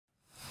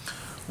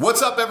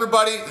What's up,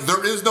 everybody?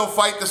 There is no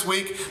fight this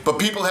week, but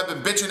people have been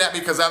bitching at me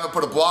because I haven't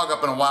put a blog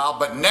up in a while.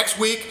 But next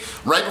week,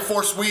 right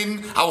before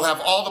Sweden, I will have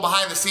all the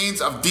behind the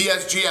scenes of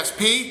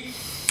DSGSP.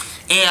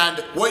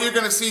 And what you're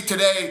going to see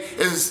today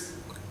is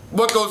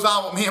what goes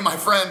on with me and my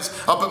friends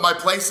up at my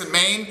place in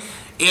Maine.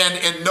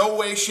 And in no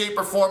way, shape,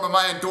 or form am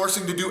I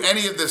endorsing to do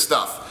any of this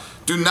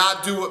stuff. Do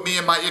not do what me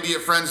and my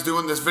idiot friends do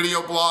in this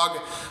video blog.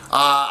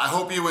 I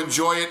hope you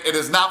enjoy it. It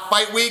is not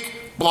fight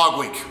week, blog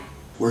week.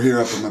 We're here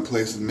up at my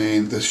place in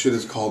Maine. This shit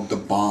is called The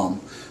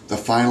Bomb. The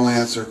final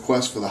answer,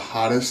 quest for the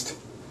hottest.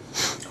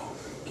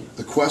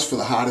 The quest for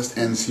the hottest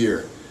ends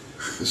here.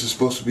 This is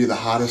supposed to be the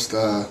hottest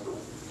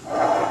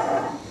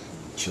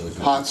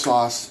hot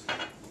sauce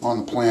on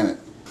the planet.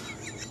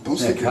 Don't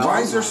stick your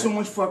Why is there so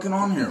much fucking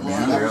on here,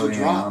 man? That was a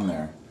drop.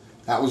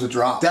 That was a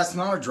drop. That's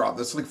not a drop.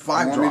 That's like 5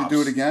 drops. You want me to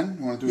do it again?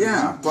 You want to do it again?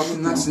 Yeah,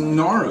 fucking that's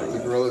gnarly. The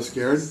gorilla's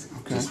scared?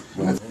 Okay.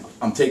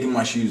 I'm taking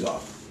my shoes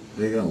off.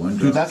 There you go, one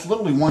drop. Dude, that's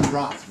literally one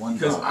drop.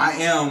 Because I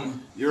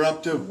am... You're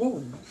up too. Whoa.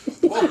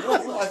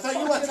 Whoa. I thought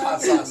you liked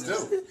hot sauce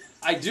too.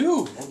 I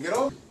do. Well, get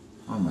over.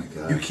 Oh my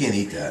god. You can't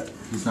eat that.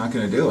 He's not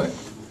going to do it.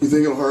 You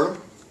think it'll hurt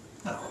him?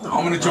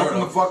 I'm going to jump in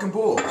the fucking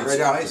pool. Right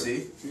out.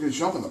 Spicy. You're going to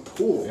jump in the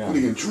pool? Yeah. What, are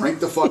you going to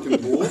drink the fucking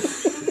pool? What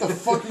the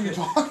fuck are you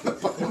talking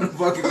about?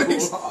 That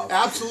makes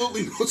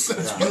absolutely no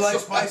sense. You like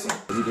spicy?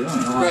 What are you doing?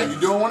 Greg, you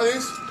doing one of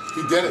these?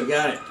 He did it. You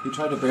got it. He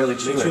tried to barely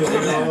chew it.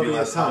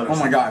 Oh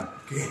my god.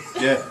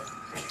 Yeah.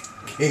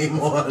 Game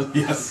on.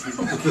 Yes.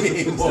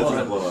 Game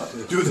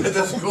on. Dude, that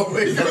doesn't go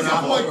away for an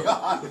hour. Oh my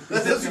god.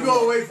 That doesn't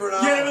go away for an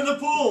hour. Get him in the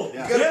pool.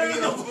 Yeah. Get him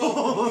in the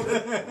pool.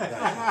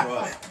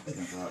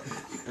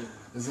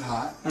 Is it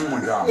hot? Oh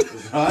my god. Is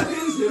it hot?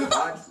 Is it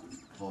hot?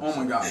 Oh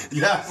my god.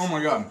 Yes. Oh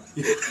my god.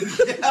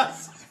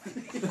 Yes.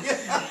 You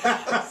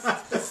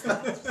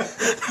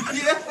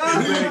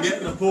better get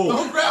in the pool.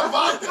 Don't grab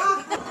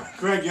vodka.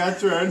 Greg, your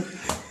turn.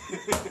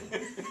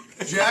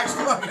 Jack's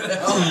not gonna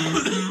help.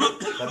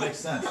 That makes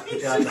sense. Put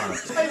your eyes on it.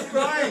 He's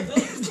crying.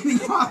 Getting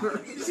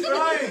hotter. He's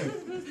crying.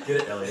 Get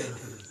it, Elliot.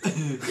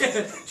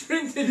 Yeah,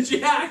 drink the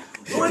Jack.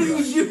 What are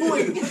you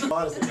doing? I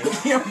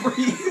can't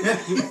breathe.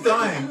 He's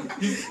dying.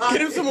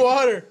 Get him some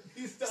water.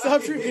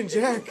 Stop drinking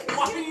Jack.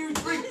 Why are you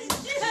drinking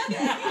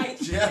Jack?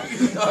 Jack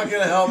is not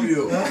gonna help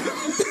you.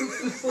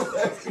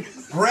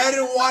 Bread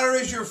and water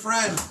is your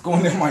friend.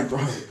 Going down my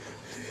throat.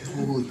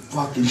 Holy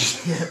fucking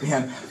shit,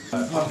 man.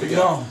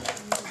 No.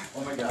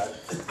 Oh my god.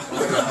 Oh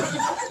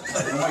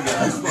my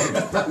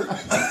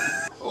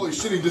god. Holy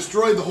shit, he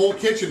destroyed the whole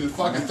kitchen in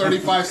fucking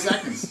 35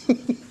 seconds.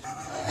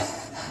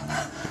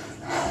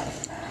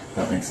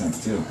 That makes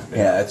sense too.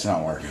 Yeah, that's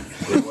not working.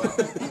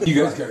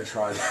 You guys gotta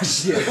try that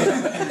shit.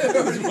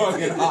 It was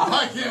fucking hot.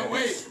 I can't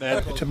wait.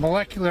 It's a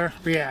molecular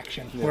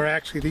reaction where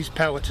actually these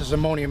pellets is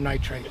ammonium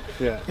nitrate.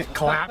 Yeah. It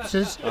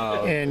collapses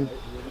and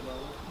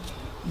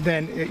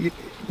then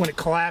when it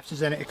collapses,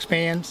 then it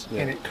expands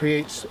and it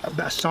creates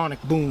a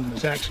sonic boom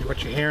is actually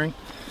what you're hearing.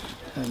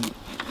 And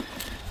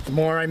the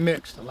more I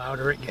mix, the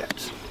louder it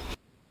gets.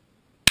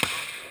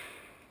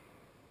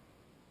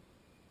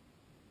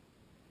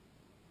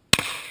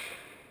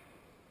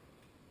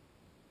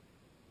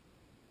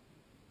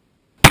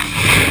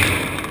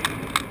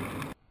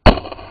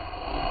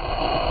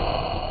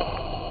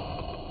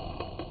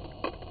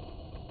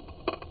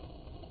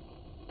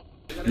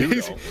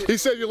 He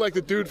said you're like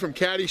the dude from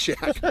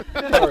Caddyshack.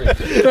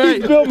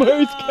 Right, Bill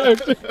Murray's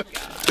character.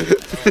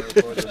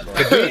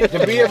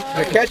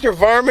 To catch a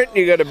varmint,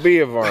 you gotta be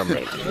a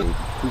varmint.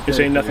 This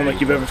ain't nothing like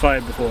you've ever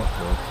fired before.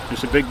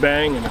 Just a big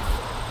bang and...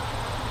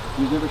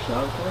 You've never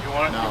shot before? You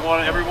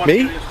want everyone Me?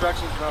 to get the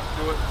instructions enough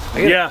to do it?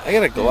 I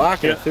got a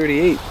Glock and a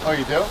 38. Oh,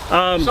 you do?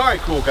 Sorry,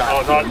 cool guy.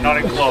 Oh, not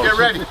even close. Get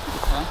ready.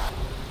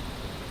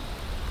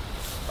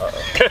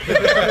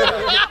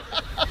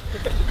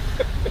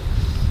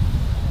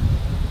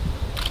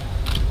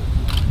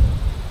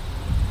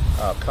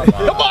 Oh, come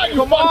on.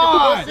 Come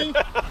on!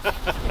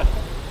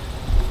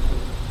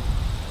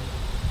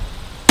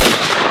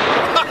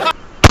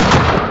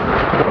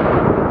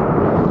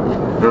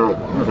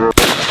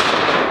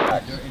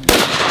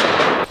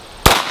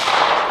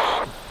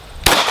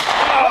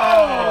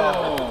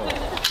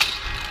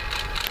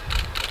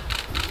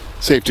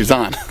 Safety's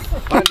on.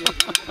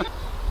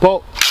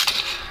 Pull.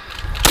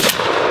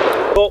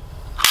 Pull.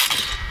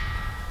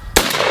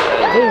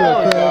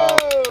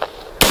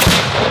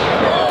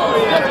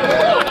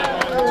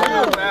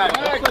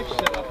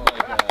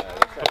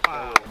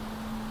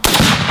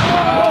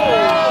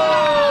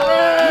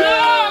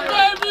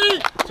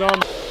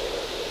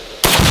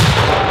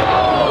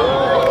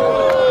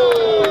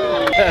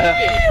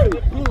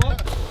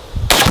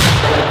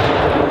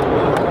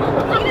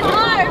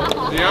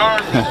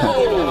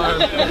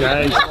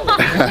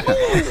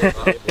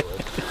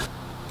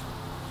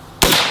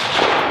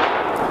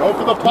 Go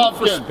for the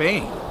pumpkin.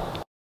 Spain.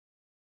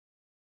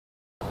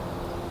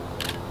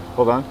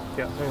 Hold on.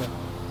 Yeah.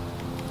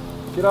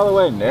 Get out of the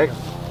way, Nick.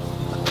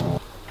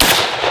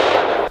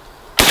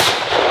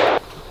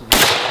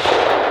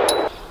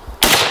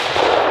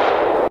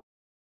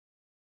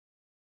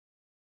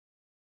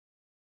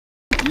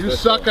 You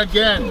suck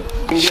again.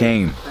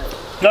 Shame.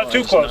 Not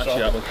too close,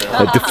 though.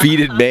 A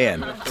defeated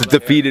man. It's a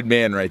defeated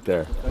man right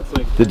there.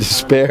 The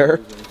despair.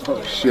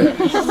 Oh shit.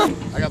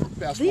 I got the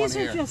best These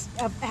one are here. just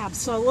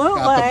absolutely.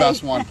 Got the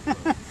best one.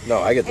 No,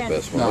 I get the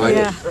best one. No, I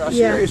Yeah, did.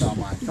 yeah. Not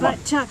mine.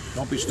 But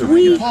Don't be stupid.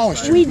 we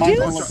Polished we yours. Mine's do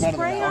gonna look better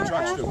spray than our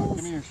that. apples,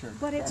 Give me your shirt.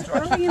 but it's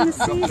early in the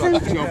season.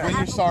 Joe, bring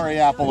your sorry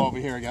apple over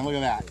here again. Look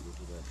at that.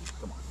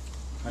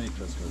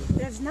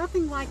 There's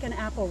nothing like an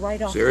apple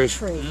right off Serious?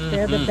 the tree.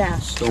 They're the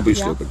best. Don't be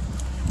Yeah. stupid.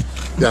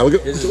 Yeah, look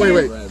at.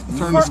 Wait.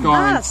 Turn the For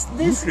scar in. us,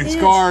 this is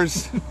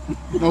Scars.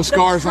 No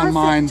scars on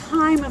mine.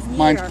 Time of year.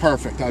 Mine's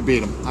perfect. I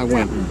beat him. I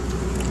win.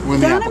 Win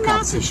the Down apple in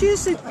competition.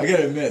 Massachusetts, I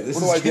gotta admit, this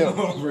What do I is do? getting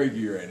a little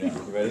breaky right now.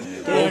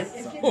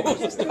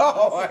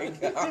 Oh my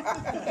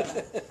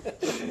god.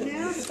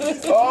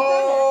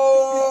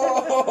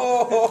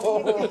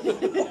 Oh!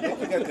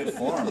 You got good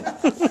form.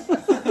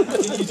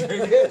 Can you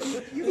drink it?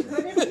 you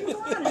could if you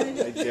wanted.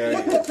 Hey, Jerry.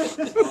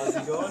 How's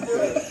he going?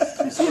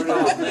 You sort it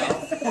out now?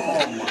 Oh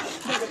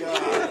my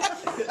god.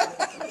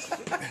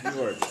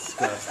 You are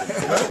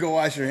disgusting. Go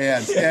wash your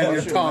hands and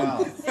your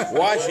tongue.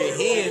 Wash your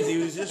hands. He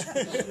was just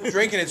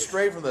drinking it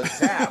straight from the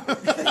tap. You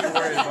were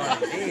worried about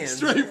his hands.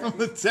 Straight from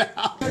the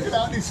tap. Took it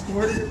out and he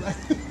squirted it right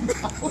in the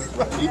mouth,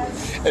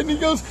 right? And he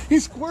goes, he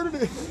squirted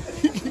it.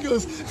 He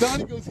goes, Don,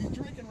 he goes, he's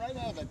drinking right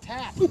out of the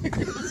tap.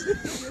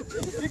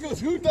 He goes,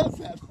 who does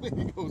that? He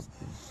goes,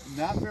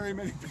 not very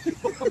many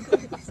people.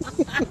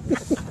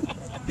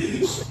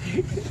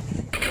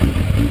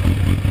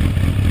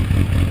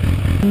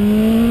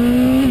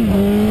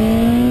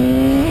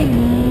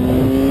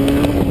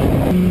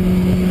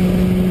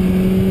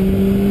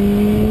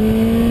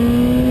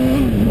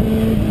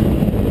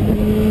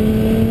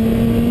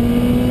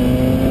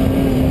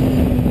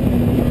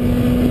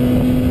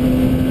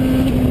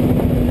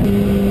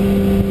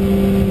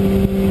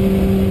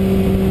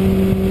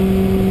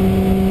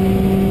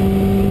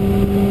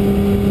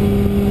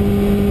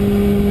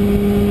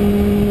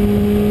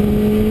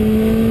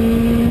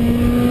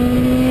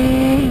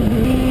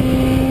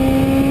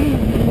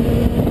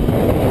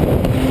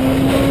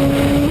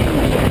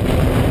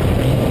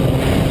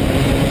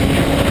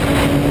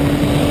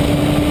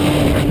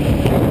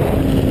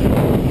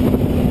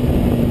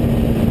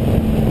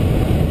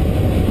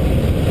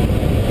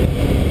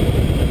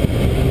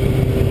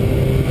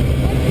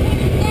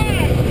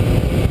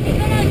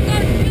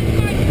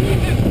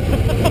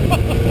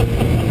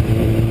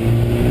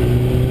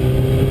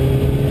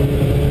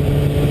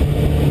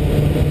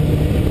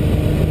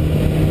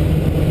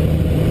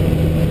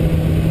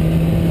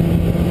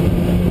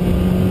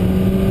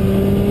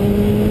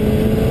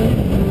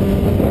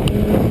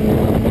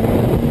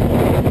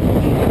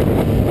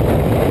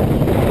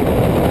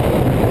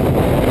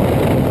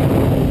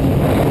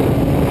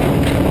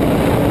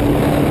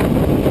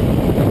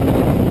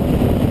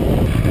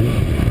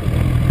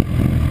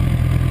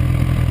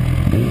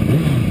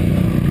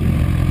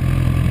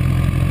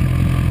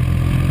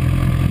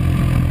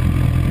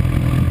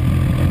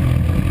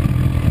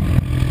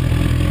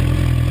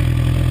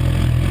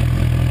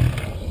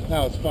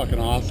 That was fucking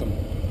awesome.